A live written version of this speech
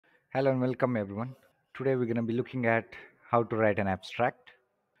Hello and welcome everyone. Today we're going to be looking at how to write an abstract.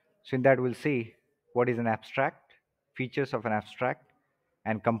 So in that we'll see what is an abstract, features of an abstract,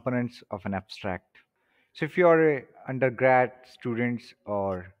 and components of an abstract. So if you are a undergrad students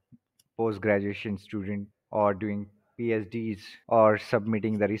or post-graduation student or doing PhDs or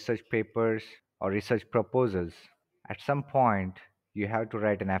submitting the research papers or research proposals, at some point you have to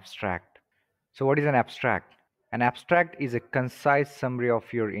write an abstract. So what is an abstract? An abstract is a concise summary of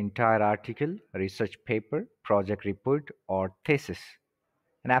your entire article, research paper, project report, or thesis.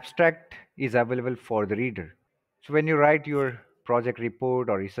 An abstract is available for the reader. So when you write your project report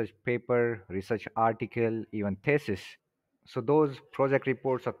or research paper, research article, even thesis, so those project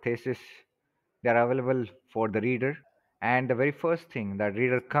reports or thesis, they are available for the reader. And the very first thing that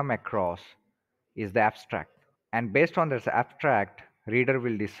reader come across is the abstract. And based on this abstract, reader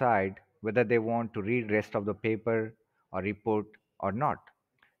will decide whether they want to read rest of the paper or report or not.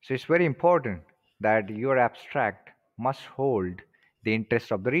 So it's very important that your abstract must hold the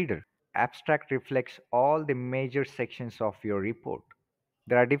interest of the reader. Abstract reflects all the major sections of your report.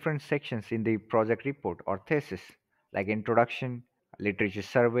 There are different sections in the project report or thesis, like introduction, literature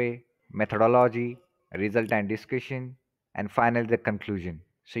survey, methodology, result and discussion, and finally the conclusion.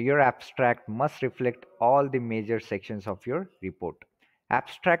 So your abstract must reflect all the major sections of your report.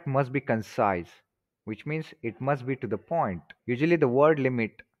 Abstract must be concise, which means it must be to the point. Usually the word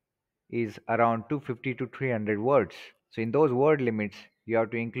limit is around 250 to 300 words. So in those word limits, you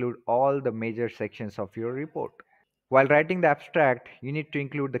have to include all the major sections of your report. While writing the abstract, you need to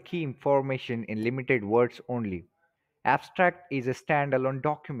include the key information in limited words only. Abstract is a standalone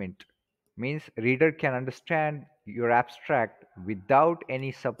document, means reader can understand your abstract without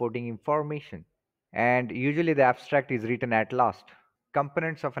any supporting information. And usually the abstract is written at last.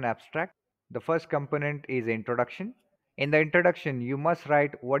 Components of an abstract. The first component is introduction. In the introduction, you must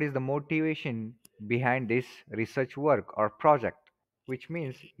write what is the motivation behind this research work or project, which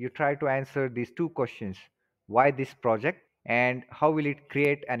means you try to answer these two questions: why this project and how will it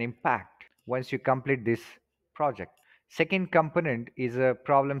create an impact once you complete this project. Second component is a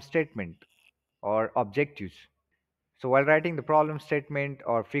problem statement or objectives. So while writing the problem statement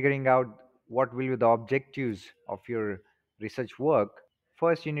or figuring out what will be the objectives of your research work,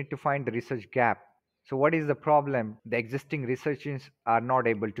 first you need to find the research gap. So what is the problem the existing researchers are not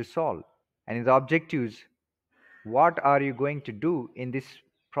able to solve? And in the objectives, what are you going to do in this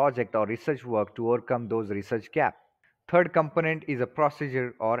project or research work to overcome those research gap? Third component is a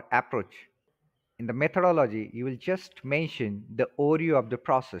procedure or approach. In the methodology, you will just mention the overview of the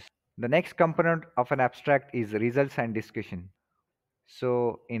process. The next component of an abstract is results and discussion.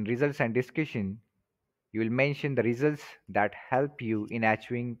 So, in results and discussion, you will mention the results that help you in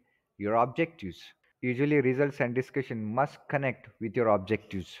achieving your objectives. Usually, results and discussion must connect with your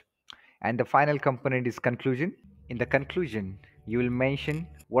objectives. And the final component is conclusion. In the conclusion, you will mention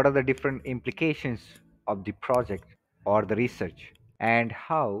what are the different implications of the project or the research and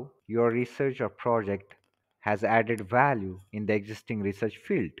how your research or project has added value in the existing research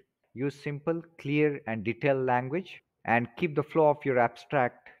field. Use simple, clear, and detailed language and keep the flow of your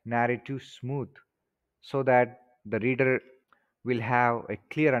abstract narrative smooth so that the reader will have a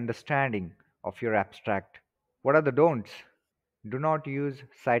clear understanding of your abstract. What are the don'ts? Do not use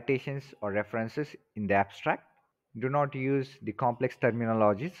citations or references in the abstract. Do not use the complex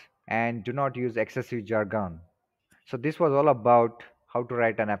terminologies and do not use excessive jargon. So, this was all about how to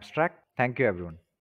write an abstract. Thank you, everyone.